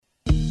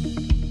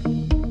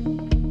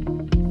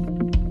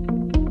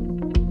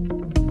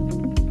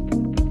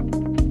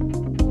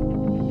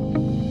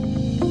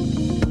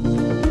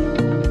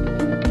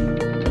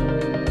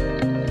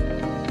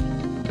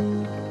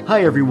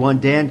Hi everyone,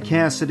 Dan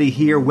Cassidy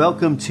here.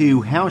 Welcome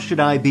to How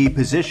Should I Be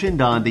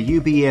Positioned on the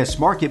UBS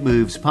Market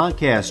Moves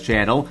podcast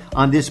channel.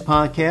 On this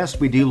podcast,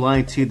 we do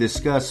like to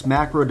discuss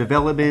macro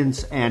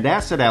developments and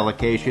asset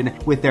allocation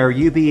with our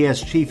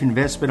UBS Chief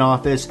Investment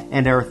Office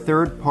and our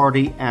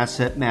third-party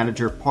asset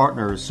manager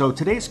partners. So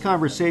today's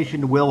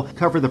conversation will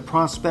cover the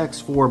prospects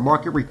for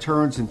market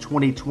returns in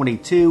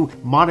 2022,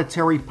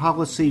 monetary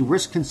policy,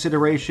 risk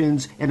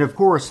considerations, and of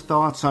course,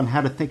 thoughts on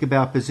how to think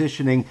about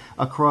positioning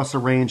across a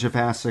range of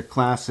asset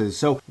classes.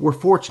 So we're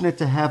fortunate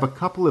to have a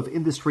couple of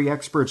industry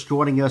experts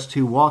joining us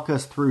to walk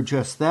us through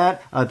just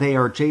that. They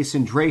are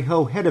Jason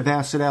Draho, Head of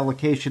Asset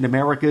Allocation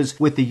Americas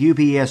with the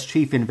UBS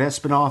Chief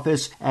Investment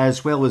Office,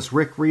 as well as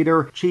Rick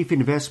Rieder, Chief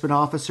Investment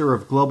Officer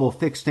of Global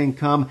Fixed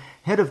Income,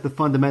 Head of the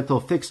Fundamental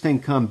Fixed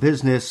Income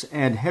Business,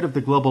 and Head of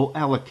the Global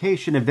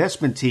Allocation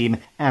Investment Team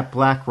at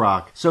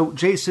BlackRock. So,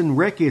 Jason,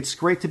 Rick, it's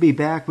great to be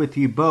back with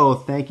you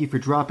both. Thank you for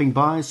dropping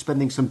by,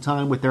 spending some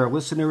time with our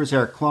listeners,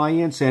 our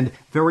clients, and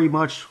very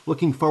much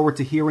looking forward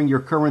to hearing your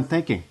current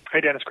thinking. Hey,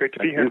 Dan, it's great to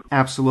be here.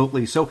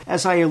 Absolutely. So,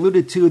 as I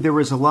alluded to, there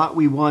is a lot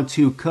we want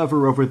to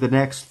cover over the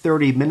next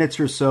 30 minutes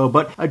or so,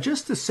 but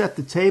just to set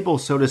the table,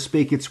 so to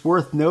speak, it's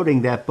worth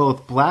noting that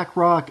both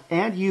BlackRock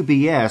and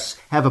UBS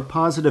have a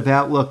positive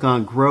outlook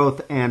on growth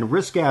and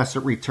risk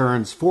asset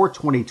returns for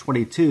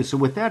 2022. So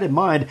with that in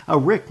mind,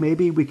 Rick,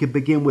 maybe we could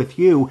begin with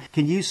you.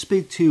 Can you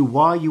speak to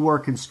why you are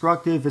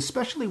constructive,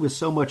 especially with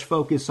so much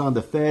focus on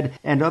the Fed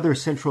and other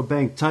central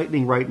bank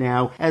tightening right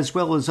now, as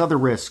well as other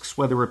risks,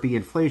 whether it be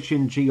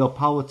inflation,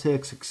 geopolitics,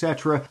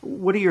 etc.?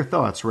 What are your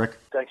thoughts, Rick?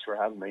 Thanks for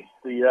having me.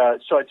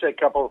 So I'd say a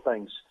couple of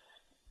things.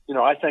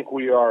 I think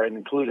we are,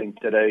 including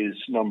today's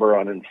number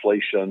on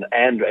inflation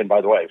and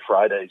by the way,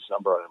 Friday's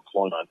number on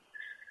employment,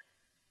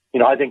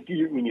 I think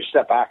when you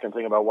step back and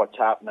think about what's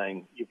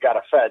happening, you've got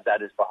a Fed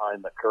that is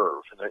behind the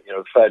curve. And,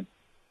 the Fed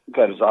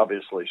has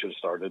obviously should have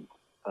started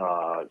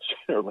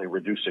certainly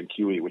reducing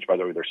QE, which, by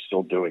the way, they're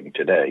still doing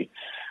today.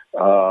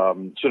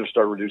 Should have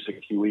started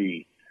reducing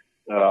QE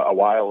a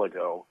while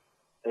ago,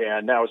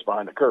 and now it's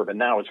behind the curve. And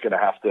now it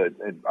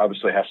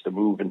obviously has to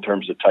move in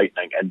terms of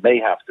tightening and may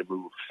have to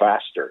move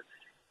faster.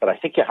 But I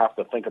think you have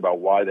to think about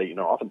why they,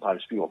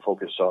 oftentimes people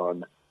focus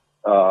on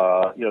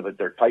that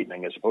they're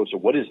tightening as opposed to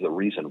what is the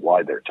reason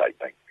why they're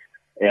tightening.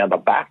 And the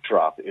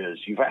backdrop is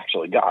you've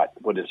actually got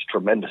what is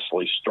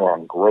tremendously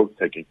strong growth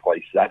taking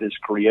place that has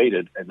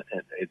created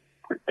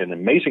an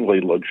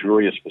amazingly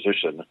luxurious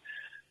position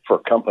for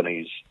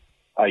companies,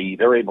 i.e.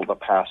 they're able to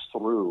pass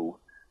through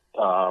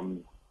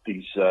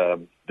these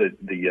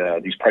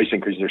price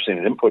increases they're seeing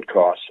in input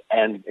costs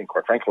and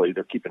quite frankly,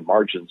 they're keeping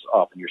margins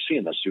up. And you're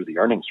seeing this through the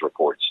earnings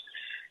reports.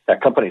 That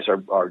companies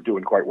are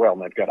doing quite well,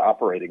 and they've got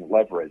operating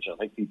leverage. I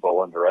think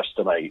people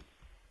underestimate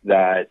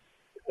that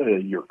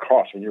your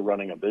costs when you're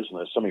running a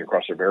business. Some of your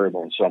costs are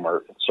variable, and some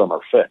are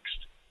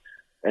fixed.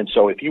 And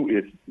so,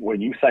 when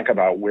you think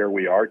about where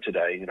we are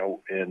today,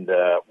 and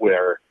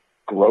where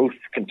growth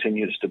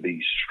continues to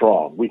be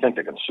strong, we think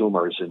the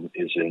consumer is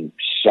in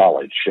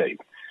solid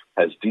shape,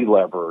 has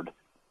delevered,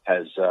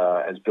 has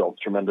built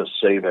tremendous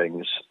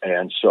savings,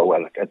 and so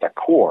at the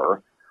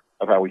core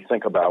of how we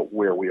think about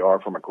where we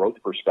are from a growth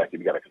perspective.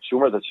 You've got a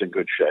consumer that's in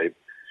good shape.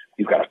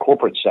 You've got a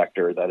corporate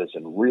sector that is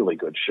in really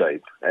good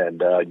shape.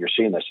 And you're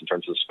seeing this in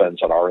terms of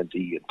spends on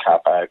R&D and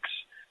CapEx,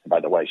 and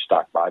by the way,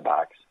 stock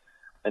buybacks.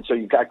 And so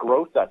you've got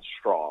growth that's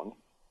strong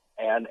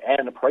and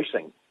a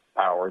pricing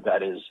power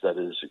that is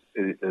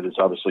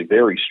obviously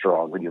very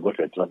strong when you look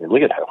at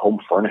home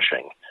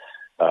furnishing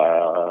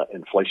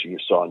inflation you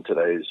saw in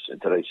today's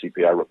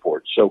CPI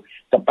report. So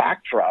the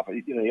backdrop,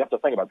 you have to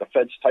think about the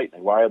Fed's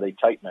tightening. Why are they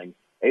tightening?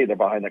 A, they're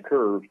behind the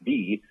curve.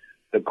 B,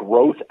 the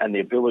growth and the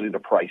ability to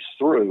price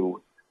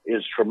through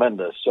is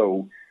tremendous.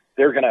 So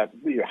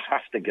you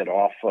have to get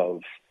off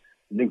of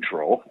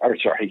neutral. Or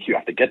sorry, you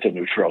have to get to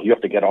neutral. You have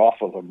to get off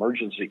of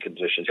emergency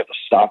conditions. You have to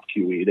stop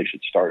QE. They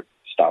should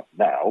stop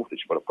now. They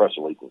should put a press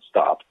release and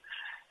stop.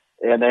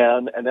 And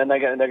then they're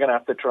going to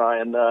have to try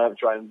and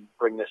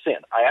bring this in.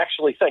 I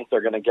actually think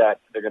they're going to get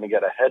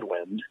a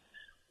headwind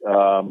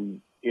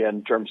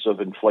in terms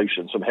of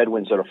inflation. Some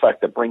headwinds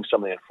that bring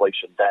some of the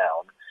inflation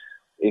down,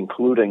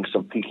 including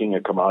some peaking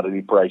of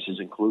commodity prices,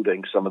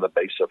 including some of the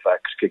base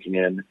effects kicking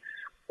in,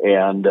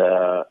 and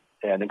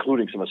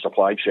including some of the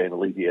supply chain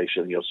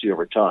alleviation you'll see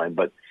over time.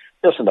 But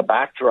listen, the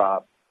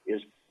backdrop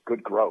is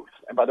good growth.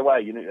 And by the way,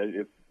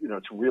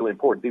 it's really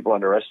important. People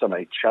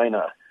underestimate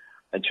China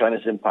and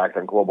China's impact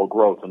on global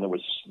growth. And there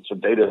was some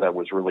data that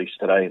was released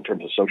today in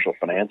terms of social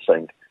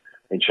financing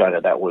in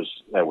China that was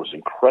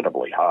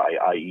incredibly high,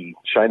 i.e.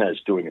 China is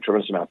doing a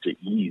tremendous amount to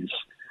ease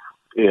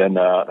and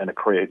to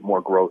create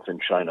more growth in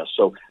China.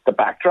 So the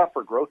backdrop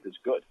for growth is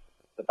good.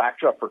 The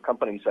backdrop for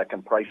companies that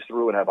can price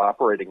through and have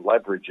operating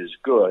leverage is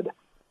good.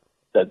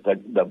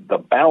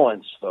 The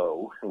balance,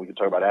 though, and we can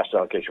talk about asset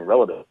allocation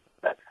relative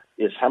to that,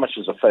 is how much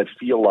does the Fed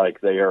feel like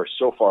they are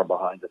so far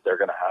behind that they're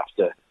going to have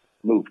to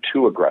move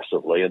too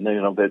aggressively. And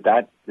then,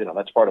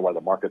 that's part of why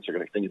the markets are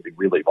going to continue to be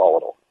really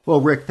volatile.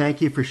 Well, Rick,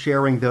 thank you for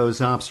sharing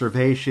those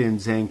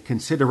observations and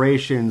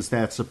considerations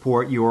that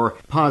support your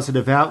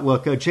positive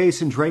outlook.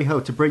 Jason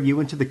Draho, to bring you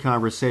into the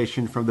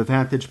conversation from the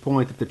vantage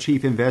point of the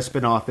Chief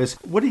Investment Office,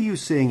 what are you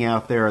seeing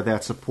out there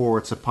that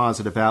supports a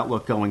positive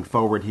outlook going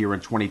forward here in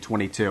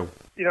 2022?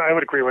 I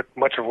would agree with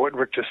much of what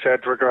Rick just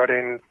said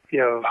regarding,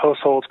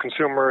 households,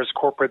 consumers,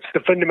 corporates. The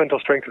fundamental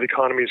strength of the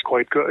economy is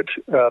quite good.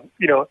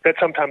 That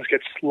sometimes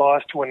gets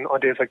lost on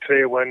days like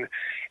today when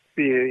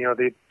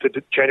the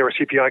January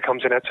CPI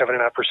comes in at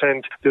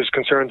 7.5%. There's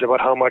concerns about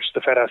how much the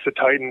Fed has to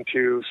tighten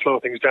to slow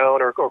things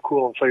down or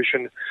cool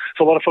inflation.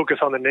 So a lot of focus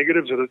on the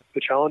negatives or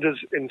the challenges,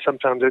 and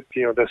sometimes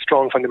the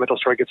strong fundamental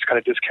story gets kind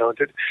of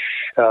discounted.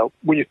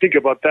 When you think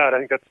about that, I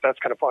think that's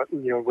kind of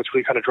what's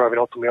really kind of driving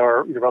ultimately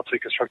our relatively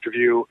constructive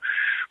view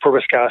for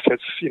risk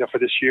assets for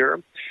this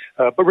year.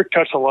 But Rick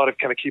touched on a lot of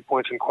kind of key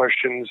points and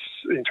questions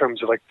in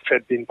terms of like the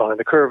Fed being behind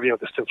the curve,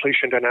 this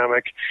inflation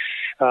dynamic.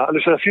 And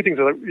there's a few things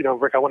that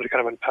Rick, I wanted to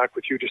kind of unpack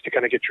with you just to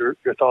kind of get your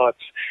thoughts.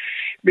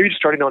 Maybe just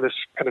starting on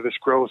this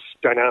growth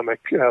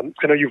dynamic.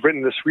 I know you've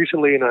written this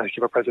recently, and I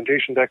have a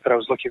presentation deck that I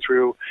was looking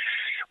through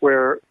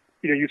where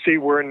you'd say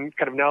we're in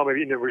kind of now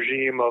maybe in a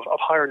regime of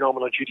higher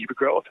nominal GDP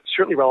growth,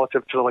 certainly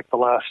relative to like the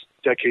last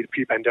decade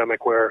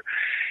pre-pandemic where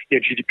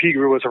GDP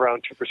grew was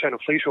around 2%,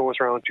 inflation was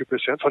around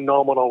 2%, so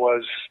nominal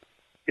was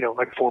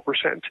like 4%.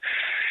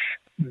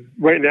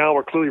 Right now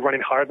we're clearly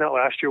running higher than that.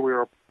 Last year we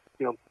were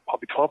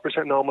probably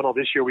 12% nominal.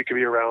 This year we could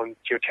be around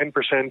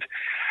 10%.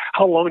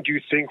 How long do you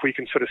think we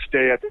can sort of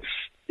stay at this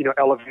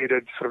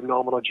elevated sort of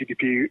nominal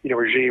GDP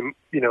regime?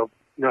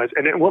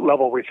 And at what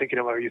level are we thinking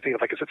of? Are you thinking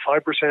of is it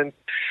 5%?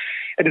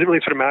 And does it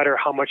really sort of matter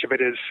how much of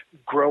it is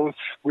growth,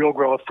 real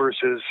growth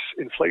versus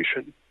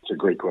inflation? It's a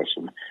great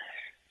question.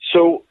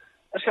 So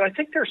I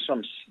think there's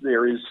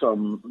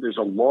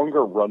a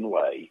longer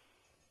runway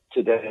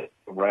today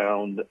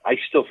around. I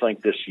still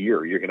think this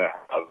year you're going to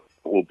have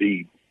will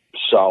be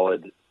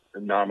solid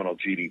nominal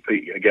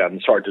GDP. Again,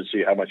 it's hard to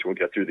see how much we'll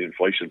get through the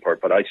inflation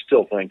part, but I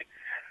still think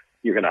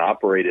you're going to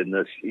operate in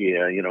this,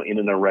 in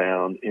and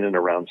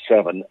around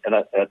 7. And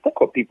I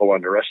think what people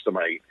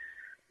underestimate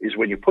is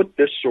when you put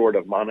this sort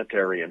of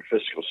monetary and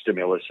fiscal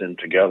stimulus in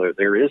together,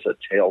 there is a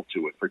tail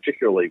to it,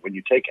 particularly when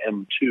you take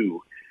M2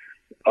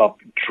 up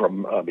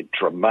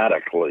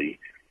dramatically.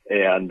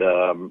 And,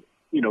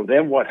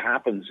 then what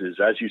happens is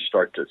as you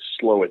start to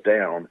slow it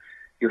down,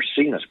 you're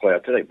seeing this play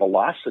out today.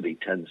 Velocity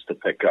tends to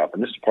pick up,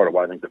 and this is part of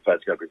why I think the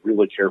Fed's got to be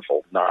really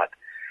careful not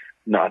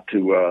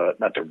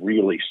to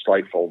really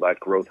stifle that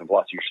growth and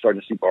velocity. You're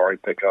starting to see borrowing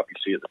pick up. You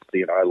see it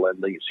in C&I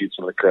lending. You see it in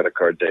some of the credit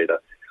card data.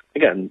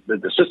 Again,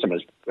 the system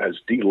has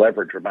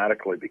delevered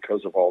dramatically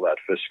because of all that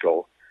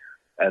fiscal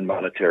and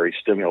monetary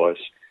stimulus.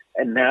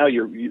 And now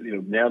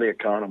now the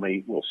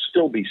economy will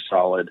still be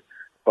solid,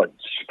 but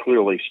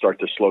clearly start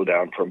to slow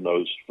down from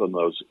those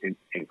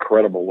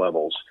incredible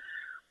levels.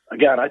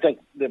 Again, I think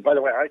that, by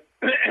the way,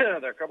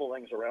 there are a couple of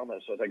things around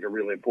this I think are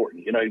really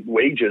important.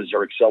 Wages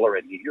are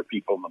accelerating. You hear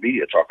people in the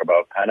media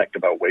panicked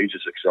about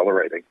wages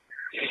accelerating.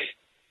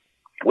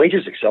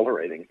 Wages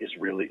accelerating is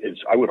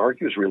I would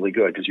argue, is really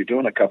good because you're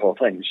doing a couple of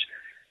things.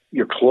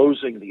 You're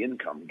closing the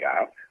income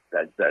gap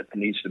that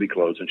needs to be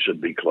closed and should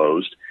be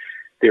closed.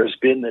 There's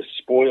been this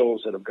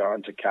spoils that have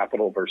gone to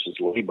capital versus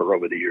labor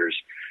over the years.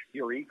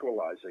 You're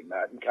equalizing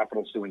that, and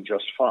capital's doing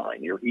just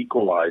fine. You're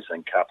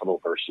equalizing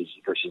capital versus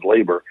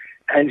labor,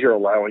 and you're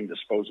allowing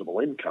disposable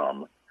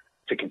income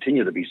to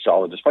continue to be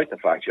solid, despite the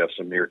fact you have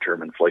some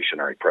near-term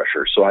inflationary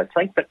pressure. So I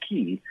think the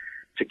key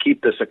to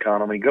keep this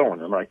economy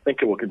going, and I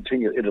think it will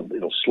continue.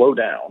 It'll slow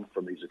down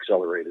from these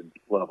accelerated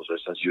levels,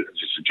 as you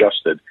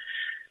suggested.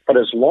 But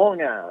as long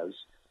as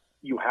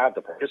you have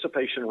the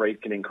participation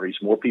rate can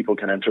increase, more people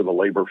can enter the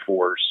labor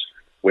force,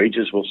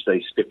 wages will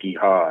stay sticky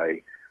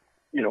high.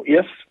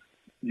 If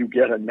you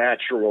get a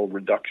natural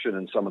reduction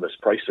in some of this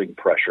pricing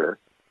pressure,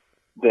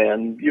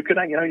 then you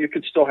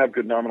could still have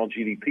good nominal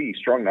GDP,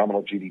 strong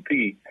nominal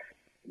GDP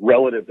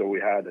relative to what we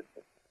had,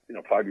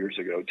 5 years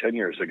ago, 10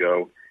 years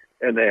ago.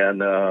 And then,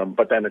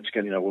 but then it's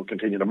we'll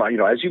continue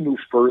to, as you move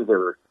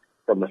further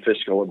from the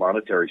fiscal and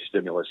monetary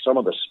stimulus, some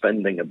of the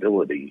spending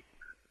ability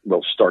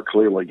will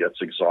clearly gets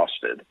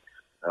exhausted.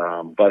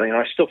 But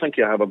I still think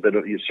you have a bit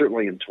of,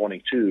 certainly in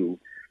 22,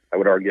 I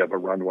would argue you have a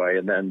runway,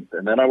 and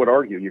then I would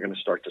argue you're going to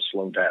start to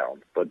slow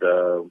down. But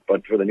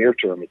for the near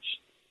term,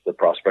 the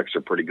prospects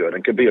are pretty good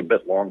and could be a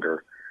bit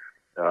longer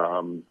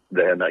than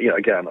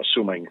again,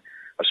 assuming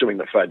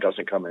the Fed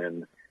doesn't come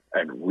in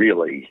and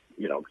really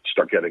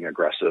start getting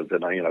aggressive.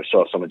 And I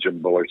saw some of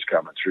Jim Bullard's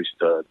comments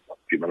a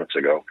few minutes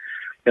ago.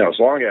 As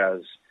long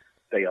as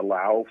they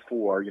allow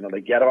for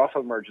they get off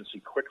of emergency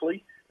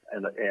quickly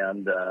and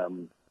then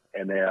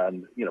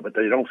but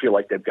they don't feel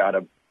like they've got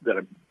to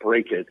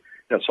break it.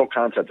 This whole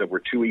concept that we're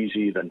too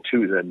easy, then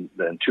too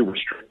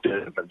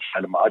restrictive, and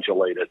trying to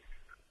modulate it.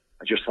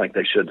 I just think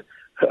they should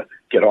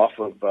get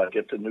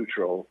to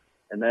neutral,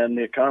 and then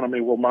the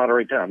economy will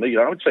moderate down.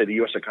 I would say the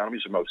U.S. economy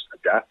is the most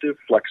adaptive,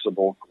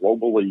 flexible,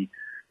 globally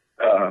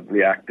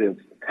reactive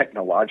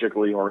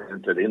technologically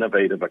oriented,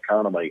 innovative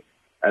economy,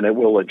 and it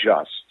will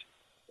adjust.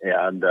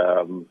 And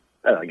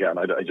again,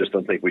 I just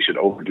don't think we should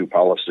overdo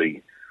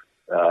policy.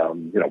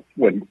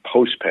 When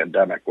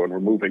post-pandemic, when we're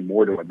moving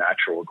more to a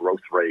natural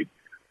growth rate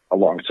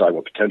alongside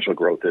what potential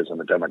growth is in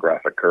the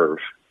demographic curve.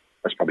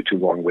 That's probably too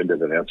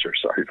long-winded an answer.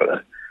 Sorry for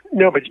that.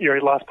 No, but your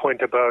last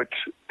point about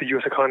the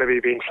U.S. economy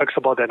being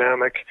flexible,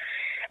 dynamic,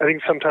 I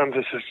think sometimes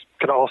this is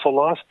kind of also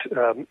lost.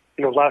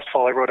 Last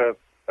fall I wrote a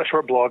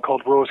short blog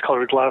called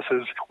Rose-Colored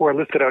Glasses, where I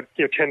listed out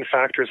 10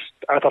 factors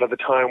I thought at the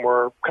time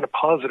were kind of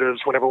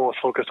positives when everyone was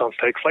focused on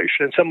stagflation.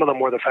 And some of them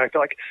were the fact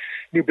that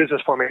new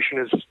business formation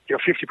is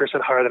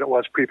 50% higher than it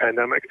was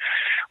pre-pandemic.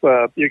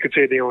 You could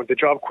say the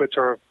job quits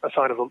are a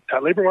sign of the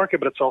tight labor market,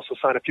 but it's also a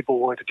sign of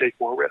people willing to take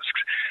more risks.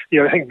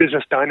 I think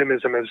business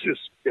dynamism is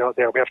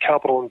there. We have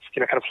capital and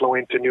kind of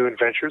flowing into new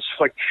ventures.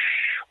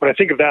 When I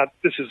think of that,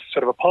 this is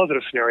sort of a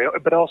positive scenario,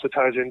 but it also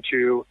ties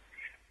into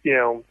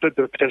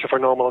the potential for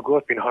nominal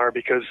growth being higher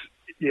because,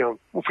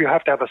 if we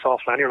have to have a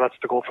soft landing, or that's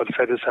the goal for the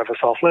Fed is to have a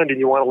soft landing,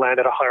 you want to land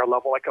at a higher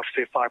level, like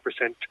say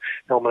 5%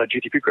 nominal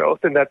GDP growth.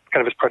 And that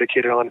kind of is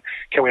predicated on,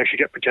 can we actually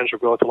get potential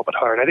growth a little bit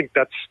higher? And I think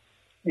that's,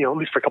 at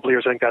least for a couple of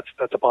years, I think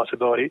that's a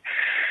possibility.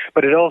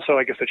 But it also,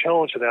 I guess the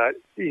challenge to that,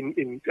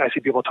 I see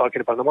people talking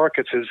about in the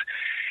markets is,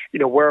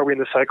 where are we in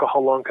the cycle?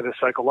 How long can the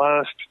cycle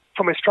last?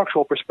 From a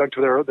structural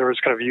perspective, there is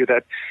kind of view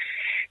that,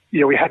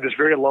 we had this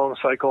very long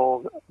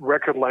cycle,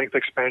 record length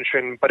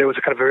expansion, but it was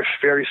a kind of very,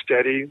 very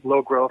steady,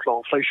 low growth,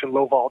 low inflation,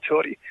 low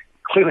volatility.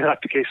 Clearly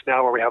not the case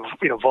now where we have,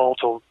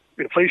 volatile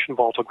inflation,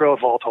 volatile growth,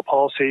 volatile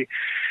policy.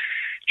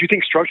 Do you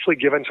think structurally,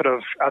 given sort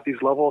of at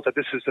these levels, that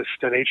this is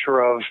the nature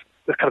of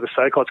the kind of the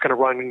cycle? It's going to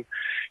run,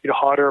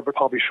 hotter, but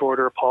probably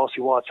shorter.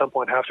 Policy will at some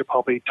point have to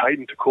probably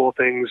tighten to cool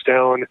things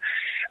down.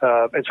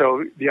 And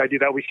so the idea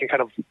that we can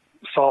kind of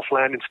soft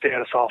land and stay at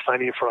a soft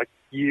landing for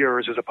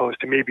years as opposed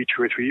to maybe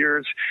 2 or 3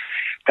 years,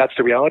 that's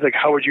the reality.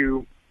 How do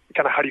you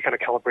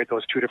calibrate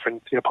those two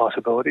different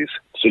possibilities?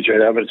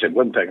 CJ, I would say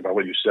one thing about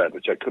what you said,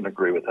 which I couldn't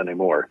agree with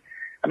anymore.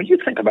 I mean, you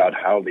think about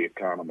how the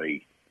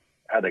economy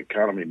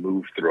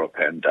moved through a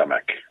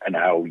pandemic and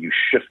how you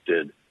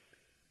shifted,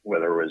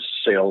 whether it was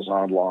sales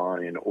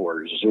online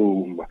or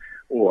Zoom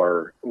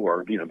or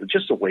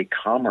just the way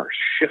commerce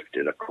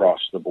shifted across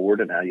the board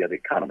and how you had the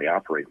economy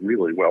operate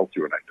really well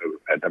through a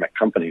pandemic.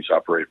 Companies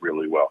operate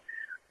really well.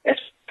 It's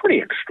pretty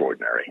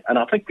extraordinary. And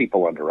I think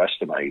people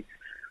underestimate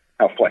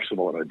how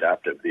flexible and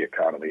adaptive the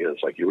economy is,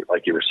 like you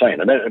were saying.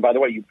 And by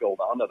the way, you build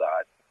onto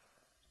that.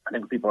 I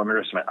think people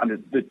underestimate.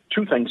 The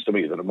two things to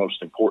me that are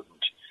most important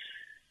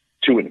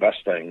to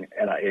investing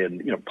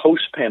and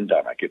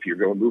post-pandemic, if you're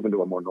going to move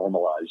into a more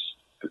normalized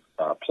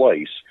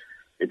place,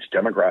 it's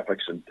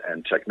demographics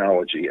and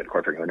technology, and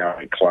quite frankly now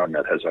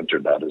climate has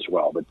entered that as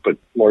well, but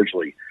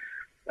largely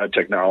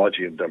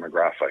technology and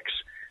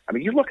demographics. I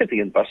mean, you look at the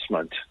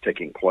investment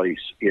taking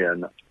place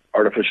in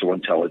artificial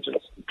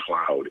intelligence, in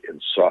cloud, in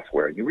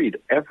software, and you read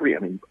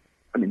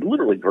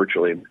literally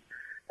virtually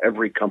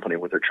every company,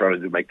 what they're trying to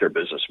do, make their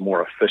business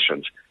more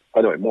efficient.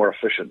 By the way, more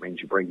efficient means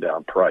you bring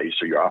down price,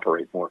 so you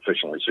operate more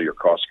efficiently, so you're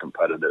cost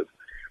competitive.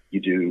 You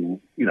do,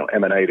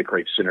 M&A to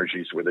create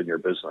synergies within your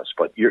business,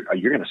 but you're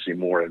going to see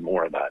more and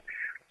more of that.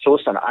 So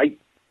listen,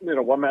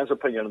 one man's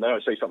opinion, and then I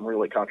say something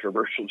really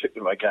controversial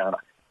if I can.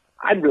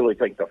 I really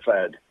think the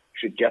Fed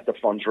should get the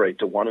funds rate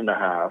to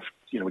 1.5.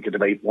 We could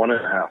debate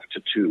 1.5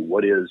 to 2.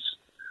 What is,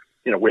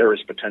 where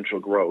is potential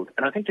growth?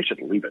 And I think they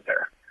should leave it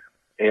there.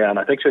 And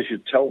I think they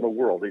should tell the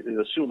world,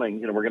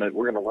 assuming we're going to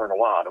learn a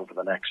lot over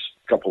the next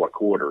couple of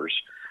quarters.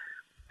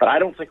 But I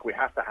don't think we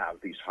have to have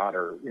these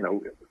hotter,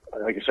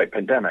 like I say,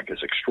 pandemic is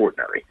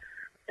extraordinary.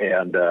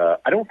 And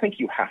I don't think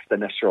you have to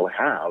necessarily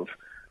have,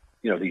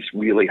 these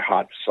really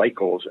hot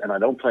cycles. And I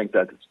don't think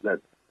that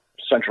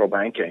central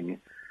banking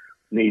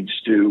needs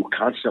to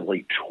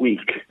constantly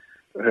tweak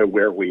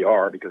where we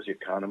are because the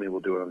economy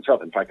will do it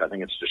itself. In fact, I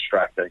think it's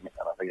distracting, and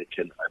I think it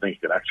can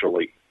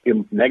actually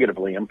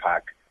negatively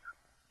impact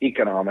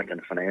economic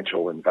and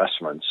financial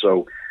investments.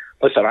 So,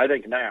 listen, I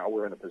think now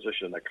we're in a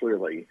position that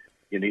clearly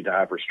you need to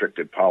have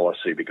restricted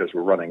policy because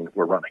we're running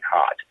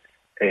hot.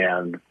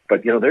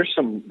 But there's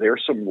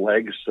some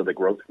legs to the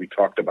growth we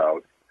talked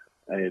about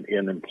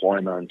in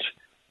employment,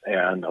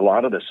 and a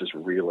lot of this is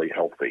really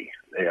healthy.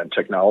 And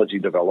technology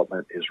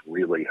development is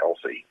really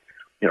healthy,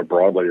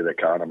 broadly the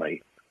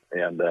economy.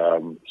 And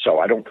so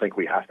I don't think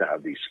we have to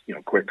have these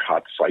quick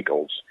hot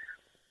cycles,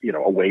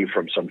 away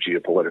from some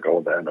geopolitical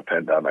event, a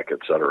pandemic, et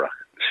cetera.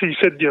 So you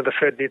said, the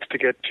Fed needs to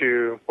get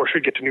to, or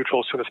should get to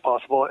neutral as soon as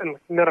possible, and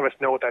none of us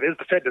know what that is.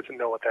 The Fed doesn't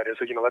know what that is.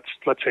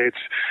 Let's say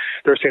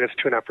they're saying it's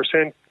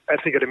 2.5%.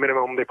 I think at a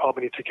minimum they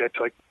probably need to get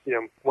to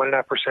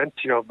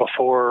 1.5%,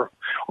 before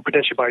or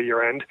potentially by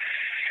year end.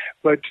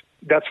 But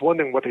that's one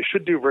thing what they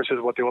should do versus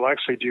what they will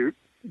actually do.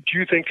 Do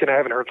you think, and I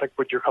haven't heard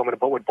what your comment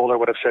about what Bullard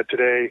would have said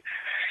today,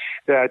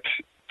 that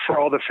for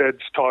all the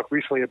Fed's talk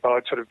recently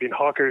about sort of being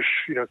hawkish,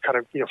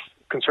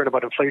 concerned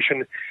about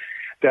inflation,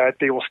 that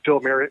they will still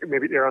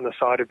maybe err on the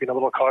side of being a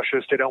little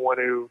cautious. They don't want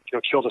to,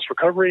 kill this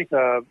recovery?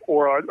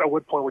 Or at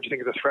what point would you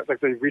think of the threat, like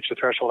they reach the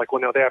threshold, like,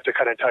 well, no, they have to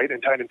kind of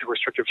tighten into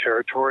restrictive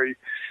territory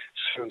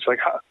soon? It's like,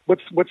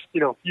 what's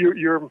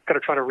you're kind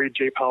of trying to read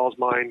Jay Powell's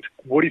mind.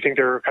 What do you think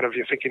they're kind of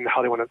thinking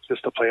how they want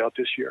this to play out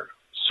this year?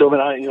 So,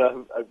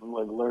 I've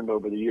learned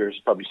over the years,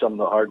 probably some of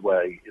the hard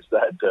way, is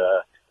that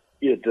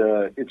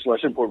it's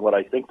less important what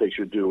I think they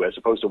should do as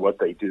opposed to what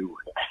they do.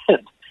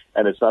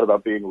 And it's not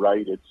about being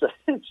right.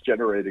 It's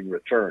generating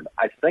return.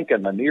 I think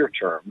in the near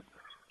term,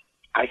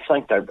 I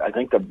think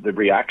the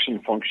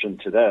reaction function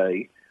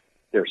today,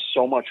 there's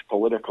so much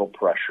political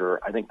pressure.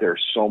 I think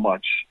there's so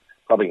much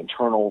probably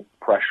internal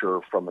pressure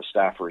from the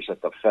staffers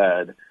at the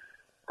Fed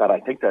that I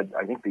think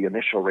the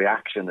initial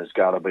reaction has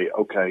got to be,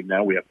 okay,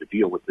 now we have to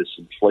deal with this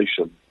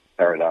inflation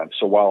paradigm.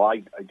 So while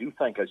I do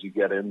think as you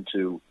get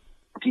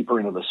deeper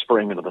into the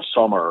spring, into the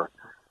summer,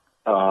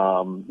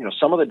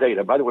 some of the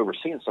data, by the way, we're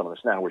seeing some of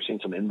this now. We're seeing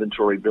some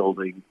inventory builds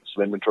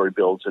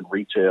in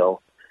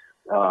retail.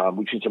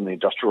 We've seen some of the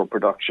industrial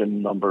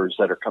production numbers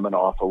that are coming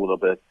off a little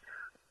bit.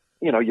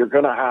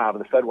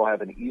 The Fed will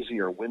have an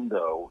easier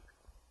window,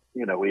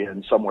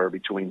 in somewhere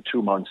between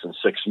 2 months and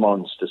 6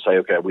 months to say,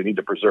 okay, we need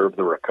to preserve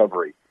the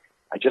recovery.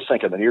 I just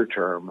think in the near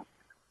term,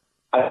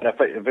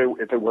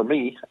 if it were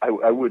me,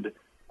 I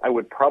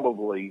would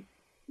probably,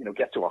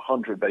 get to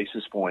 100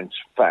 basis points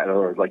fat,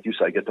 or like you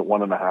say, get to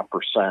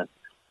 1.5%.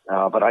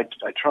 But I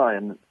try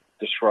and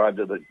describe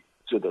to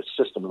the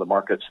system of the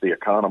markets, the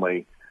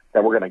economy,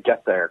 that we're going to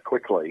get there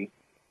quickly.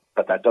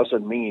 But that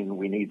doesn't mean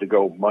we need to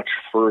go much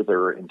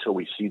further until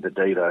we see the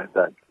data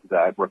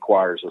that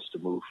requires us to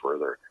move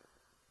further.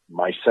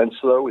 My sense,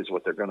 though, is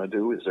what they're going to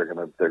do is they're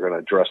going to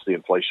address the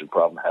inflation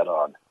problem head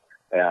on,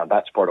 and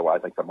that's part of why I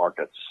think the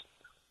markets,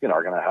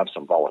 are going to have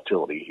some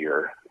volatility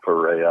here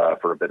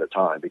for a bit of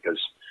time, because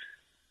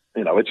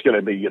it's going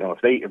to be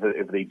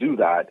if they do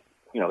that,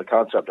 the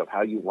concept of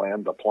how you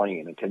land the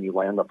plane and can you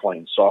land the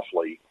plane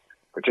softly,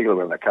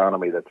 particularly in an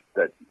economy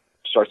that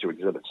starts to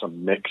exhibit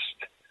some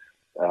mixed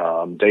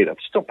data.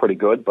 It's still pretty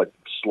good, but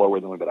slower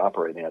than we've been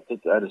operating at.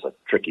 That is a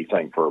tricky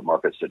thing for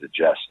markets to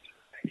digest.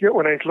 Yeah,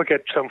 when I look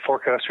at some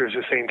forecasters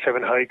are saying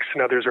 7 hikes,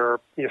 and others are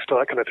still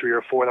at kind of 3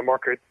 or 4. The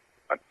market,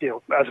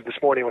 as of this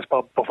morning, was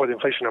before the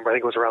inflation number. I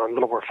think it was around a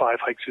little over 5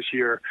 hikes this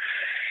year.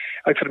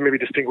 I'd sort of maybe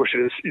distinguish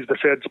it as is the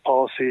Fed's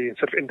policy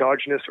sort of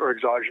endogenous or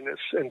exogenous,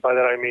 and by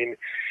that I mean,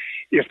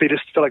 if they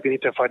just feel like they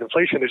need to fight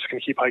inflation, they're just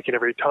going to keep hiking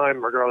every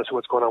time, regardless of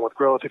what's going on with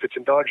growth. If it's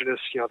endogenous,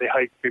 they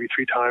hike maybe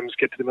 3 times,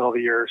 get to the middle of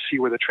the year, see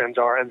where the trends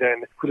are, and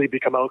then really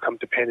become outcome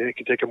dependent. It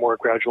can take a more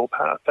gradual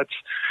path.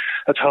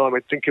 That's how I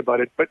might think about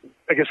it. But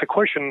I guess a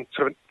question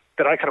sort of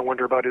that I kind of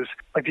wonder about is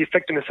like the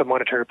effectiveness of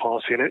monetary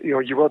policy. And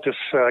you wrote this,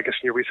 I guess,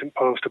 in your recent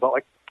post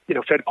about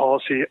Fed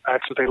policy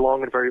acts with a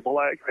long and variable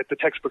lag. Right, the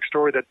textbook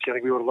story that I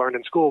think we would have learned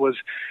in school was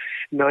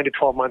 9 to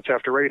 12 months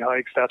after rate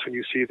hikes. That's when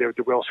you see the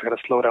real kind of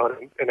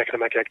slowdown in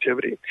economic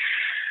activity.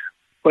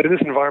 But in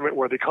this environment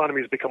where the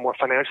economy has become more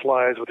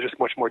financialized with just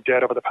much more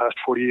debt over the past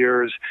 40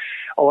 years,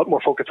 a lot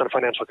more focus on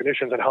financial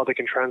conditions and how they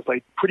can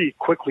translate pretty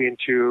quickly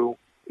into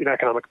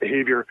economic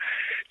behavior.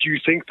 Do you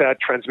think that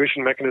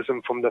transmission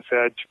mechanism from the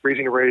Fed,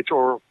 raising rates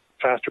or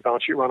faster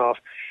balance sheet runoff,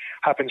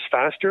 happens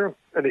faster,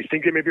 and they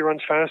think it maybe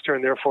runs faster,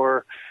 and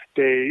therefore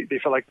they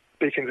feel like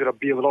they can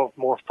be a little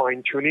more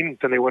fine-tuning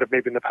than they would have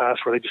maybe in the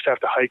past, where they just have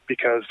to hike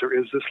because there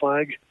is this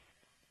lag?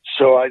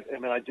 So I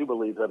do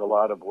believe that a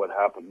lot of what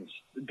happens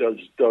does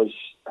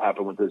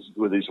happen with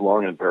these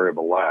long and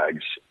variable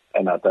lags,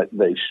 and that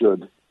they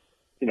should,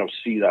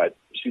 see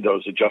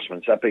those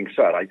adjustments. That being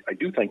said, I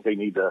do think they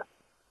need to,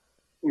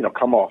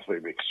 come off the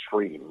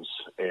extremes,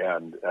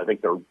 and I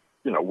think they're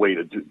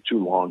waited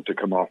too long to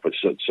come off with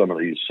some of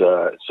these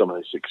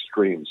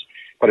extremes.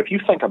 But if you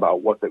think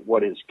about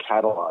what is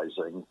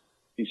catalyzing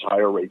these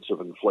higher rates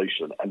of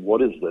inflation and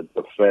what is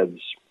the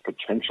Fed's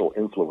potential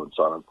influence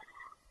on them,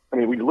 I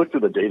mean, we looked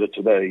at the data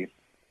today,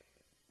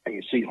 and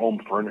you see home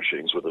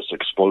furnishings with this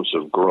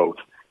explosive growth.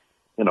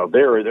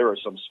 There are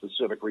some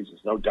specific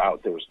reasons. No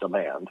doubt there's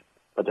demand,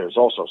 but there's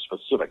also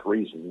specific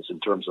reasons in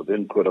terms of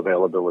input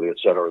availability, et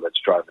cetera, that's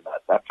driving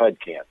that. That Fed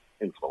can't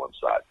influence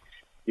that.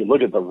 You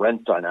look at the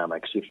rent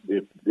dynamics. If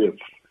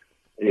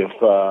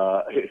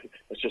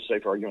let's just say,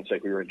 for argument's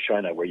sake, we were in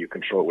China, where you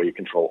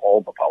control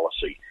all the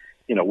policy.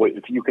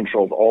 If you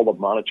controlled all of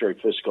monetary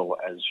fiscal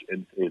as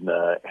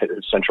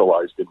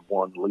centralized in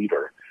one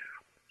leader,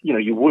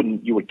 you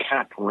would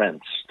cap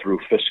rents through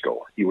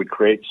fiscal. You would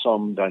create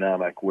some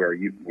dynamic where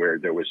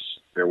there was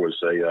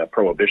a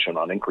prohibition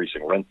on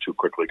increasing rent too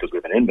quickly because we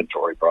have an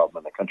inventory problem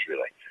in the country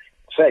today.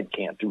 The Fed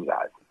can't do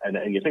that,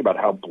 and you think about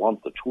how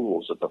blunt the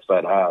tools that the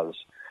Fed has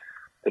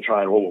to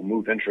try and we'll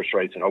move interest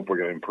rates and hope we're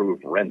going to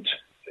improve rent.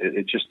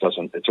 It just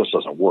doesn't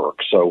work.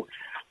 So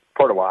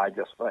part of why I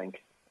just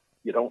think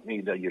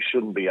you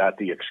shouldn't be at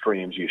the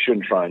extremes. You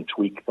shouldn't try and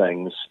tweak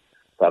things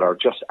that are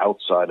just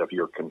outside of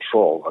your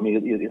control. I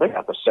mean, you think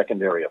about the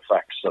secondary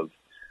effects of,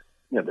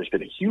 there's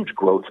been a huge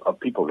growth of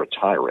people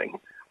retiring.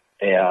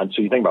 And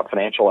so you think about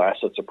financial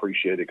assets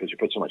appreciated because you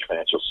put so much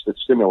financial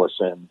stimulus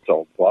in,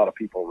 so a lot of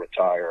people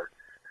retire.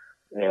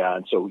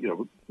 and so,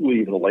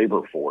 leave the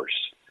labor force.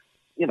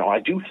 I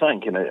do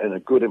think in a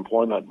good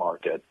employment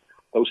market,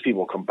 those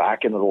people come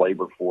back into the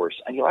labor force,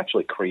 and you'll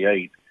actually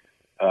create,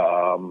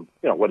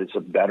 what is a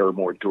better,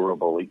 more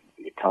durable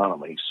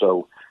economy.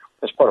 So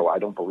that's part of why I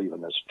don't believe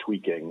in this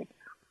tweaking.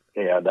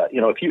 And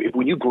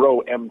when you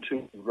grow M2,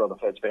 you grow the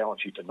Fed's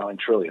balance sheet to $9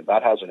 trillion,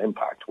 that has an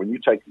impact. When you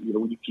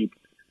keep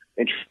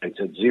interest rates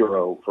at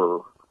zero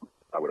for,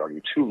 I would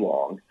argue, too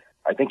long,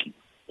 I think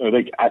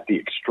at the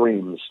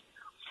extremes,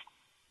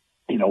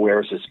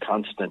 where's this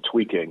constant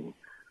tweaking?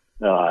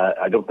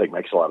 I don't think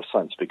makes a lot of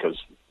sense because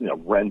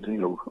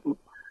rental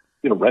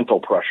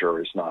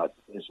pressure is not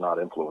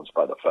influenced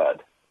by the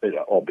Fed,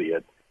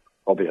 albeit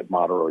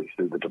moderately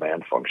through the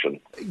demand function.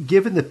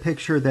 Given the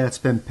picture that's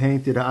been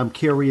painted, I'm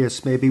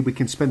curious, maybe we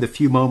can spend a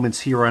few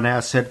moments here on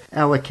asset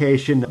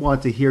allocation. I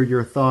want to hear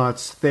your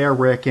thoughts there,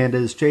 Rick. And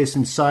as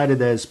Jason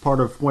cited as part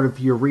of one of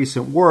your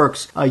recent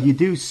works, you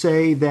do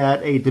say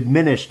that a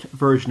diminished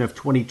version of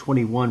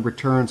 2021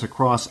 returns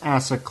across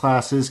asset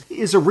classes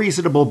is a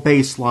reasonable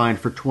baseline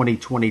for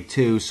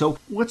 2022. So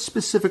what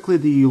specifically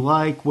do you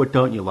like? What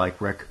don't you like,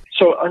 Rick?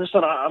 So,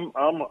 understand,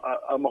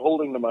 I'm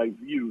holding to my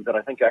view that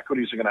I think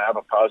equities are going to have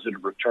a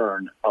positive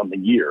return on the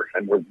year,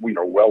 and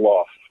we're well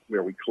off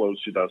where we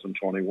closed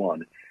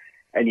 2021.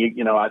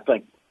 And I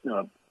think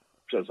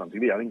says on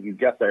TV, I think you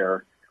get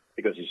there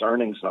because these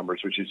earnings numbers,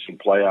 which you've seen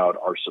play out,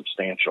 are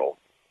substantial,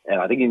 and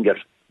I think you can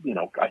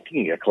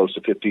get close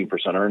to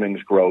 15%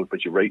 earnings growth,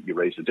 but you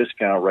raise the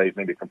discount rate,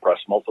 maybe compress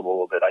multiple a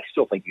little bit. I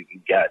still think you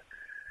can get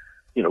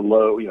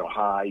low,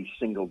 high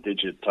single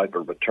digit type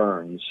of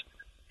returns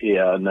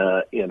in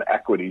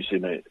equities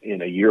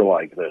in a year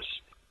like this.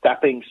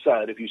 That being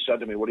said, if you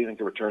said to me, what do you think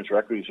the returns for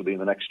equities will be in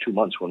the next 2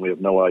 months when we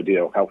have no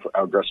idea how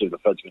aggressive the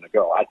Fed's going to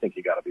go, I think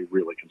you got to be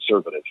really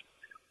conservative.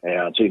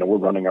 And so, we're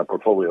running our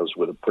portfolios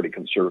with a pretty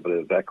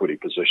conservative equity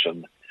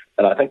position.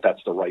 And I think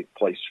that's the right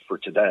place for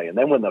today. And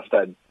then when the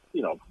Fed,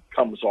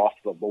 comes off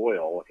the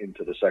boil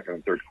into the second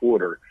and third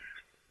quarter,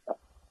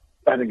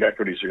 I think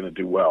equities are going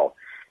to do well.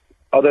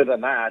 Other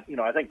than that,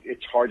 I think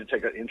it's hard to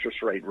take an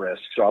interest rate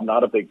risk. So I'm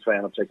not a big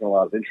fan of taking a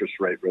lot of interest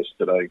rate risk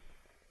today.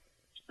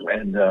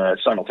 And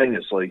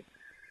simultaneously,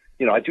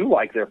 I do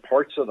like there are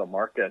parts of the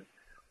market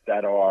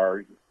that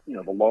are,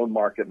 the loan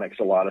market makes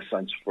a lot of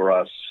sense for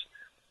us,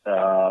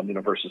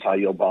 versus high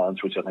yield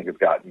bonds, which I think have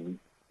gotten,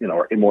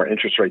 are more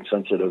interest rate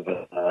sensitive,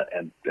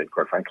 and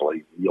quite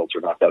frankly, yields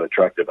are not that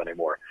attractive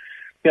anymore.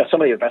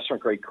 Some of the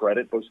investment grade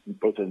credit,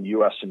 both in the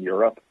U.S. and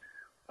Europe,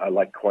 I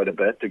like quite a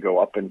bit to go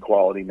up in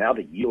quality. Now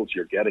the yields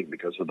you're getting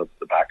because of the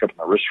backup and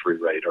the risk-free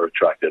rate are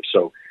attractive.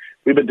 So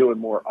we've been doing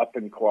more up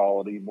in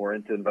quality, more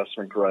into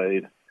investment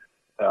grade.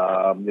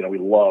 We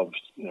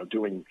loved,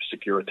 doing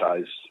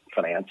securitized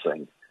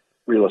financing,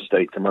 real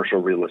estate,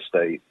 commercial real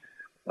estate.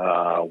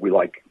 We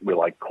like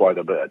quite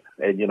a bit.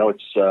 And,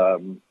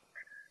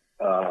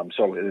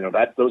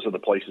 those are the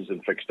places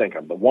in fixed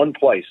income. The one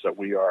place that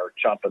we are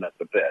chomping at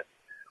the bit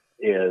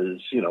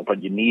is,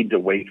 but you need to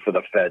wait for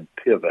the Fed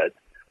pivot,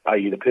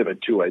 i.e. to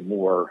pivot to a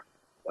more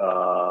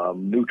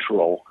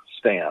neutral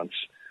stance,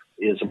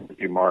 is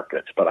emerging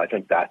markets. But I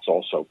think that's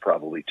also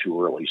probably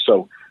too early.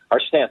 So our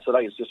stance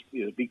today is just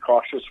be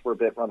cautious for a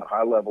bit, run a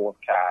high level of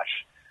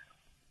cash,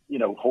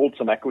 hold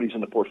some equities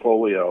in the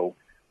portfolio,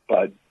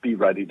 but be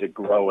ready to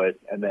grow it.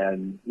 And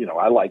then,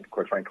 I like,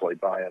 quite frankly,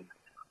 buying,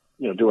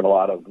 doing a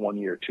lot of 1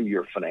 year, 2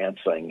 year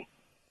financing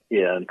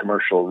in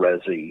commercial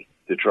resi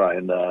to try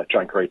and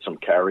create some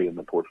carry in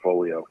the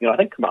portfolio. I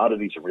think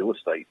commodities and real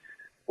estate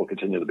will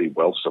continue to be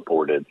well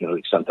supported, to the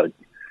extent that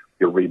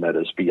your remit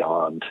is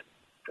beyond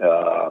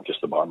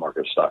just the bond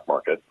market, stock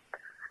market.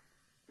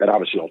 And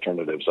obviously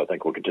alternatives, I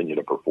think, will continue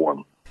to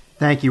perform.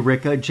 Thank you,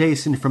 Rick.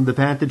 Jason, from the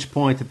vantage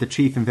point of the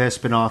Chief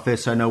Investment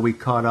Office, I know we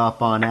caught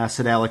up on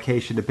asset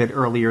allocation a bit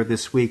earlier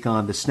this week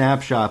on the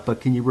Snapshot,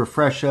 but can you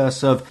refresh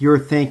us of your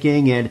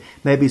thinking and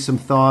maybe some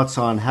thoughts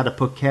on how to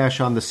put cash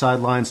on the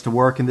sidelines to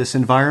work in this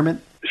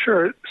environment?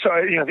 Sure. So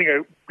I think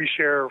we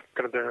share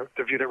kind of the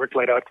view that Rick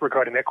laid out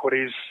regarding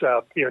equities,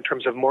 in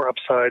terms of more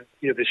upside,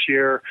 this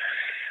year,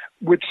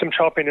 with some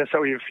choppiness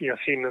that we've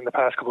seen in the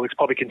past couple of weeks,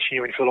 probably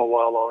continuing for a little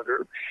while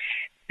longer.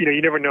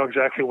 You never know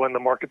exactly when the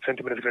market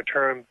sentiment is going to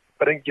turn.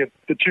 But I think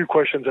the two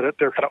questions that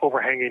they're kind of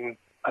overhanging,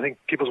 I think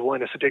people's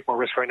willingness to take more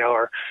risk right now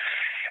are,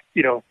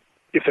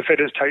 if the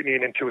Fed is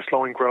tightening into a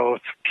slowing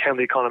growth, can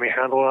the economy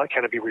handle that?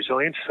 Can it be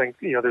resilient? I think,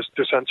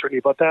 there's uncertainty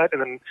about that.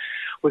 And then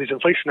with these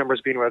inflation numbers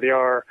being where they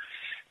are,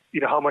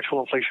 how much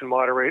will inflation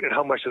moderate and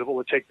how much will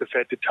it take the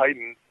Fed to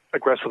tighten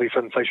aggressively for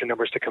inflation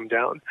numbers to come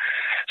down?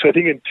 So I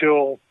think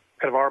until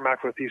kind of our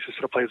macro thesis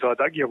sort of plays out,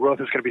 that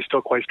growth is going to be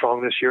still quite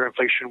strong this year.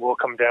 Inflation will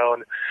come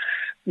down,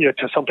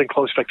 to something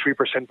close to like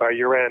 3% by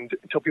year end,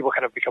 until people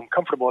kind of become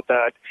comfortable with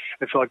that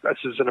and feel like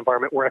this is an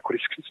environment where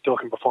equities still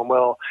can perform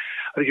well.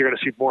 I think you're going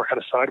to see more kind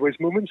of sideways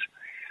movements.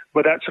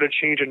 But that sort of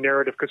change in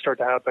narrative could start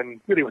to happen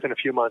really within a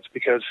few months,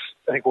 because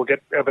I think we'll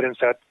get evidence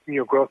that,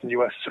 growth in the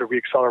U.S. sort of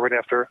reaccelerate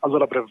after a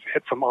little bit of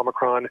hit from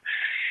Omicron.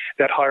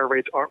 that higher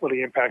rates aren't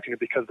really impacting it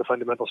because the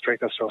fundamental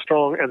strength is so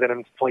strong, and then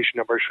inflation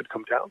numbers should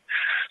come down.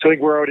 So I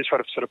think we're already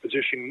sort of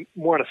positioning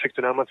more on a 6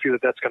 to 9 month view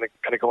that's going to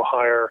kind of go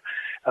higher.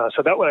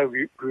 So that one I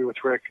agree with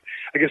Rick.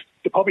 I guess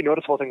the probably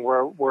noticeable thing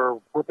where we're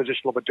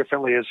positioned a little bit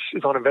differently is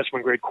on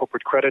investment grade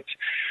corporate credit.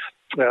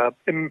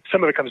 And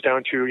some of it comes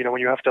down to,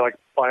 when you have to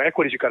buy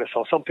equities, you've got to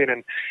sell something.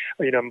 And,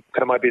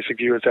 kind of my basic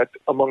view is that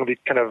among the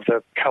kind of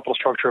the capital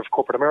structure of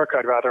corporate America,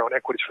 I'd rather own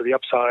equities for the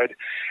upside,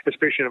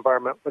 especially in an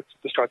environment at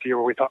the start of the year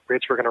where we thought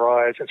rates were going to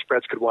rise and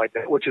spreads could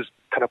widen, which is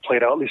kind of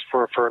played out, at least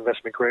for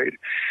investment grade.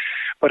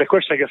 But a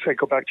question, I guess, I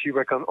go back to you,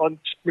 Rick, on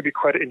maybe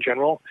credit in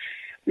general.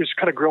 There's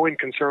kind of growing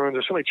concerns.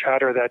 There's certainly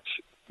chatter that,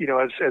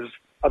 as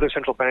other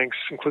central banks,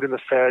 including the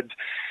Fed,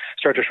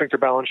 start to shrink their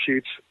balance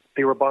sheets,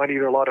 they were buying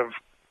either a lot of,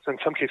 in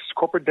some cases,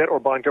 corporate debt or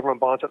buying government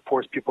bonds that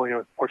force people,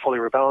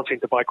 portfolio rebalancing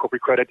to buy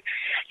corporate credit.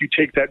 You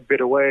take that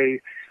bit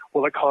away,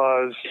 will it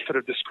cause sort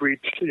of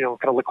discrete, kind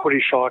of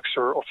liquidity shocks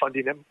or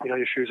funding,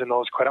 issues in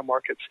those credit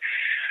markets?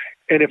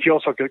 And if you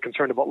also get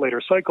concerned about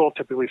later cycle,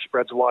 typically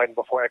spreads widen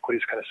before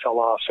equities kind of sell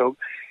off. So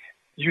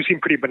you seem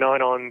pretty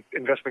benign on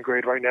investment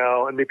grade right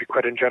now and maybe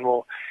credit in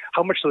general.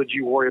 How much do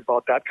you worry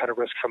about that kind of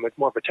risk from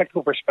more of a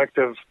technical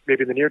perspective,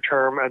 maybe in the near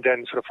term, and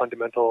then sort of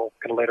fundamental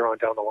kind of later on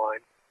down the line?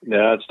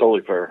 Yeah, that's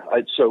totally fair.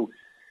 Excuse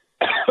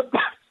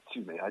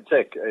me, I'd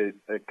say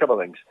a couple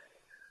of things.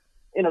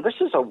 This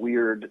is a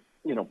weird,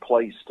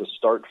 place to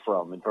start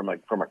from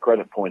a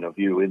credit point of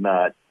view, in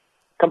that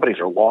companies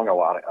are long a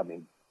lot.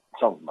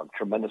 Some of them have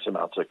tremendous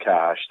amounts of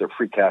cash. Their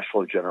free cash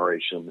flow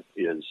generation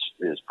is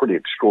pretty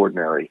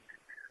extraordinary,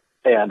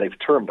 and they've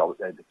termed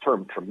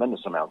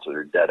tremendous amounts of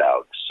their debt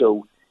out.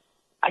 So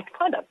I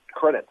find a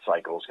credit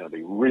cycle is going to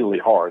be really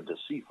hard to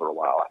see for a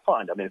while.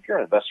 If you're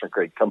an investment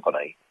grade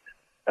company,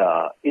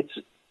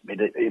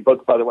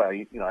 but by the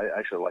way, I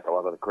actually like a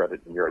lot of the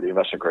credit in Europe, the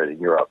investment grade in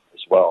Europe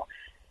as well.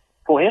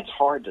 Boy, it's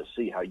hard to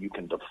see how you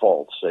can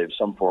default, save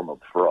some form of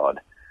fraud.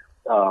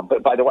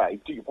 But by the way,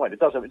 to your point, it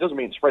doesn't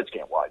mean spreads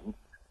can't widen,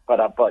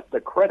 but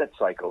the credit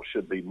cycle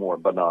should be more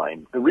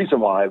benign. The reason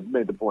why I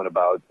made the point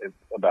about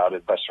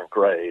investment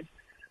grade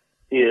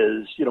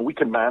is, we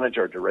can manage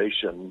our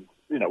duration.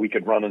 We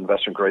could run an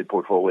investment grade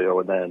portfolio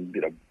and then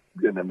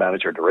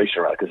manage our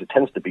duration around it, because it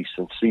tends to be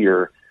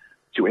sincere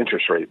to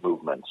interest rate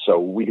movement. So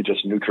we could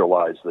just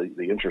neutralize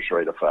the interest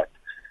rate effect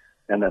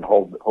and then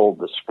hold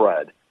the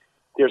spread.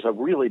 There's a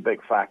really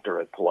big factor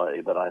at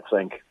play that I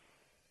think,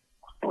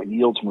 when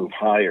yields move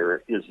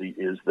higher, is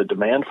the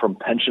demand from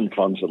pension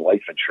funds and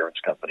life insurance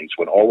companies,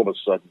 when all of a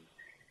sudden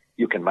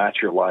you can match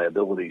your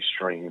liability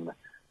stream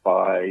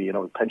by,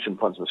 pension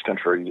funds in this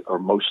country are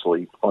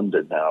mostly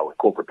funded now.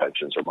 Corporate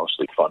pensions are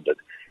mostly funded.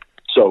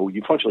 So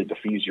you functionally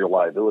defease your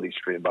liability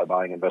stream by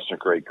buying investment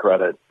grade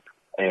credit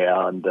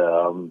and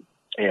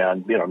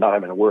not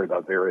having to worry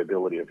about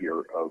variability of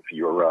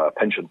your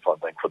pension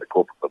funding for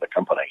the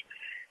company.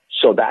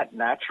 So that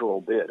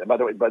natural bid, and by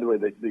the way,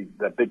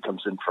 that bid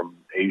comes in from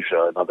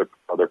Asia and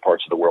other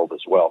parts of the world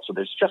as well. So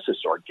there's just this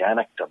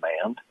organic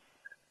demand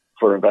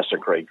for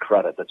investment grade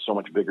credit that's so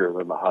much bigger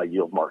than the high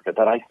yield market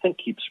that I think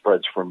keeps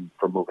spreads from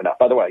moving up.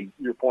 By the way,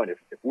 your point, if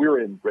we're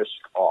in risk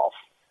off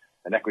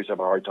and equities have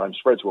a hard time,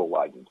 spreads will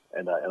widen,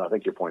 and I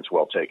think your point's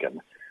well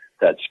taken.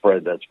 That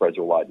spreads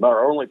will widen.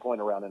 Our only point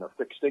around in our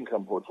fixed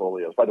income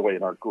portfolios, by the way,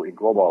 in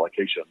global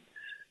allocation,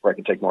 where I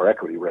can take more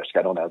equity risk,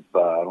 I don't have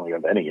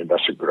any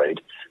investment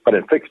grade. But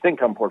in fixed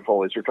income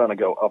portfolios, you're trying to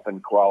go up in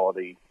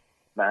quality,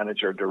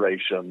 manage your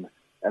duration,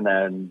 and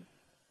then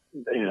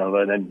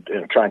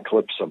try and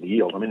clip some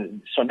yield.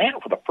 So now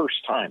for the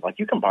first time,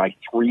 you can buy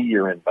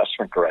 3-year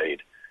investment grade,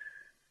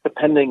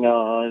 depending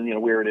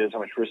on where it is, how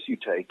much risk you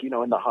take. In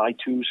the high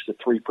 2s to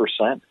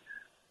 3%.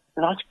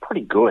 That's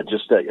pretty good.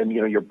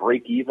 Your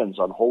break evens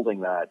on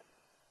holding that,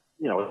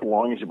 as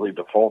long as you believe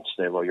defaults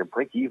stay low, your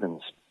break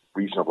evens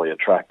reasonably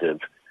attractive.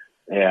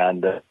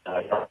 And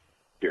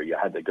here you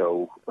had to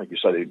go, like you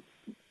said,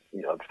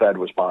 the Fed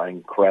was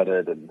buying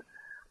credit and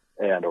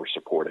or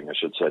supporting, I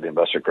should say, the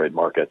investment grade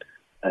market.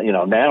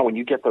 Now when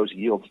you get those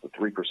yields to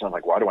 3%,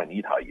 why do I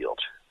need high yield?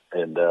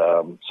 And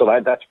so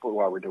that's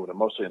why we're doing it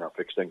mostly in our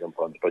fixed income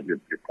funds. But your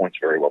point's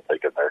very well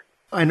taken there.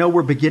 I know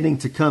we're beginning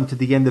to come to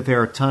the end of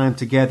our time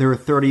together.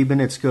 30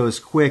 minutes goes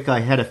quick. I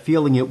had a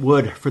feeling it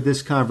would for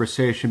this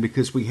conversation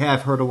because we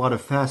have heard a lot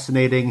of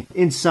fascinating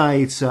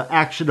insights,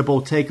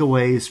 actionable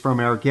takeaways from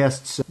our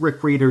guests, Rick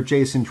Rieder,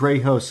 Jason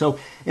Draho. So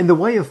in the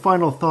way of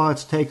final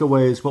thoughts,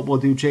 takeaways, what we'll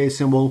do,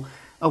 Jason, we'll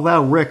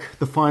allow Rick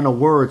the final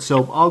word.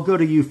 So I'll go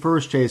to you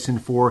first, Jason,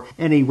 for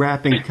any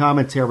wrapping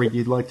commentary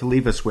you'd like to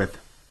leave us with.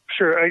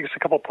 Sure. I guess a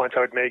couple of points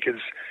I would make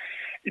is,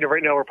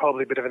 right now we're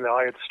probably a bit of in the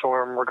eye of the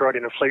storm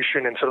regarding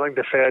inflation and certainly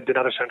the Fed and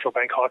other central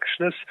bank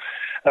hawkishness.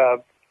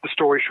 The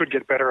story should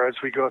get better as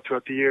we go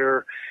throughout the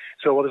year.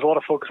 So while there's a lot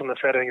of focus on the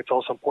Fed, I think it's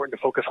also important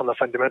to focus on the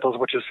fundamentals,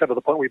 which is sort of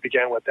the point we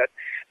began with, that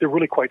they're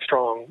really quite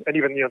strong. And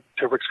even,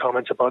 to Rick's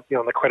comments about,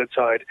 on the credit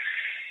side,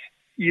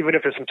 even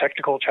if there's some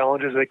technical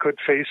challenges they could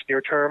face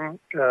near term,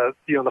 the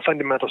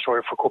fundamental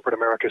story for corporate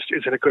America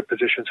is in a good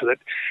position, so that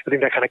I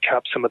think that kind of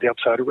caps some of the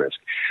upside risk.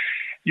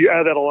 you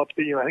add that all up,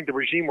 I think the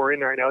regime we're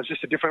in right now is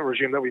just a different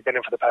regime that we've been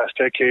in for the past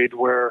decade,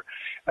 where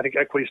I think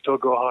equities still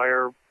go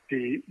higher.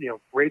 The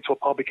rates will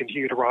probably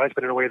continue to rise,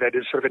 but in a way that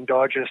is sort of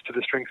endogenous to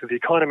the strength of the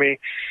economy,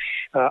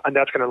 and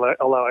that's going to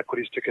allow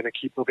equities to kind of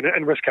keep moving,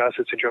 and risk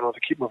assets in general to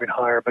keep moving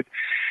higher. But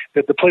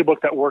the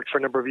playbook that worked for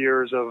a number of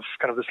years of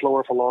kind of the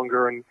slower for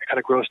longer and kind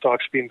of growth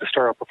stocks being the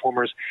star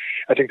performers,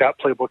 I think that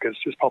playbook is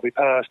probably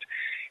past.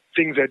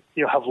 Things that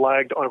have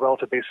lagged on a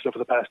relative basis over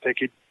the past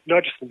decade,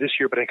 not just in this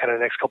year, but in kind of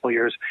the next couple of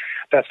years,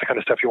 that's the kind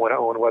of stuff you want to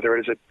own, whether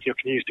it is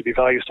continues to be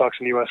value stocks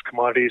in U.S.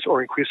 commodities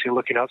or increasingly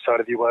looking outside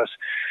of the U.S.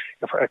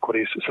 For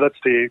equities. So that's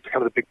the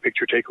kind of the big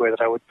picture takeaway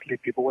that I would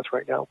leave people with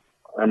right now.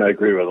 And I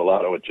agree with a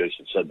lot of what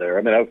Jason said there.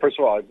 I mean, first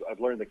of all, I've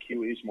learned that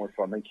QE is more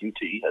fun than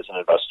QT as an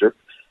investor.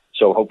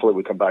 So hopefully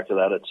we come back to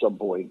that at some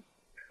point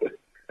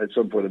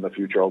in the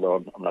future, although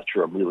I'm not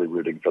sure I'm really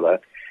rooting for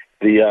that.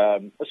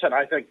 Listen,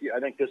 I think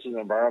this is an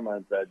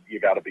environment that you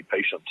got to be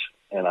patient,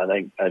 and I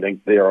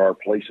think there are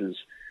places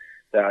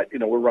that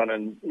we're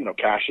running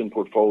cash in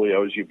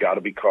portfolios. You've got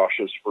to be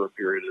cautious for a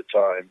period of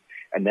time,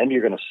 and then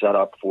you're going to set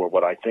up for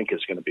what I think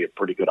is going to be a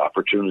pretty good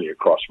opportunity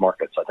across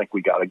markets. I think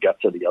we got to get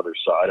to the other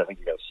side. I think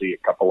you got to see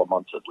a couple of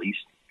months at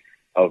least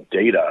of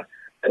data,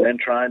 and then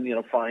try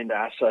and find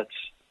assets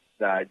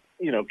that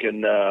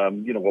can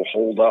will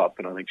hold up.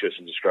 And I think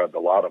Jason described a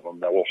lot of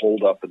them that will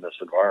hold up in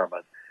this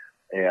environment.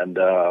 And,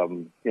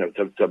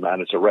 to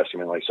manage the risk. I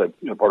mean, like I said,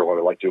 part of what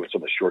I like to do is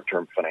some of the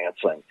short-term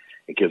financing.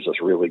 It gives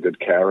us really good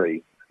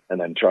carry and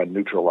then try and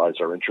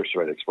neutralize our interest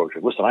rate exposure.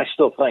 Listen, I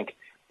still think,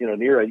 you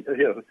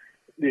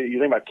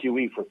think about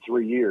QE for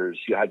 3 years,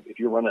 if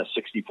you're running a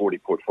 60-40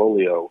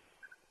 portfolio,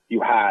 you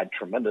had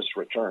tremendous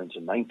returns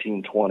in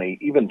 19, 20,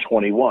 even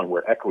 21,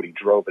 where equity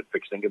drove it,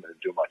 fixed income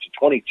didn't do much. In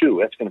 22,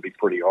 that's going to be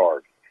pretty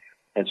hard.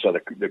 And so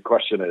the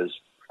question is,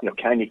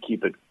 can you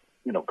keep it,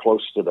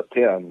 close to the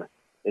pin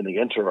in the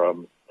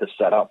interim to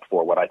set up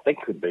for what I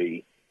think could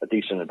be a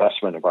decent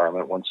investment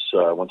environment once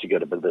you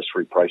get a bit of this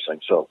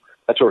repricing. So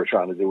that's what we're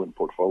trying to do in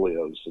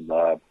portfolios, and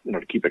to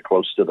keep it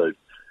close to the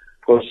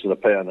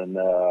pin and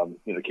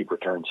keep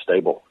returns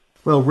stable.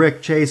 Well,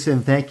 Rick,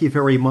 Jason, thank you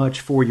very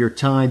much for your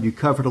time. You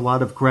covered a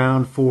lot of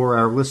ground for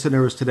our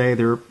listeners today.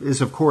 There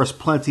is, of course,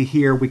 plenty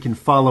here we can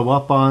follow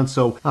up on,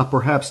 so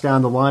perhaps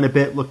down the line a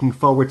bit, looking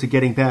forward to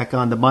getting back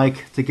on the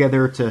mic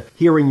together to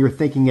hearing your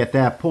thinking at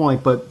that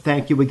point. But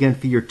thank you again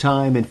for your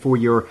time and for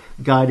your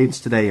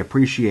guidance today.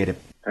 Appreciate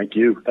it. Thank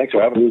you. Thanks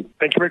for having me.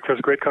 Thank you, Rick. It was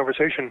a great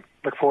conversation.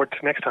 Look forward to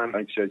next time.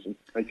 Thanks, Jason.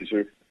 Thank you,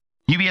 sir.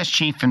 UBS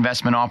Chief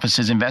Investment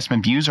Office's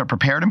investment views are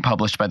prepared and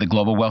published by the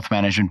Global Wealth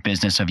Management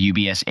business of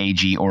UBS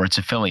AG or its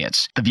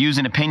affiliates. The views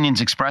and opinions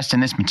expressed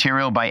in this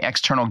material by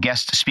external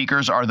guest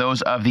speakers are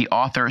those of the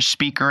author,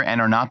 speaker,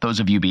 and are not those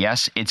of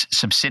UBS, its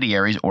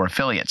subsidiaries, or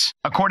affiliates.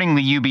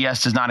 Accordingly,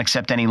 UBS does not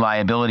accept any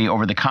liability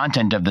over the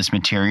content of this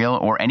material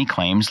or any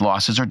claims,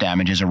 losses, or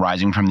damages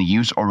arising from the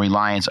use or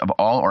reliance of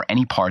all or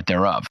any part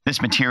thereof.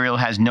 This material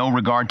has no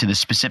regard to the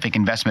specific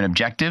investment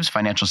objectives,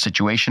 financial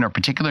situation, or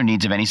particular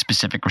needs of any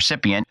specific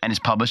recipient and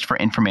is published for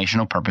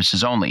informational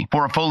purposes only.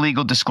 For a full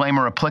legal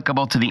disclaimer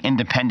applicable to the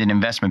independent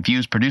investment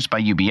views produced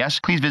by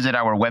UBS, please visit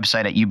our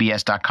website at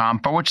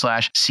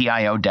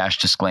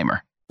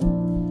ubs.com/CIO-disclaimer.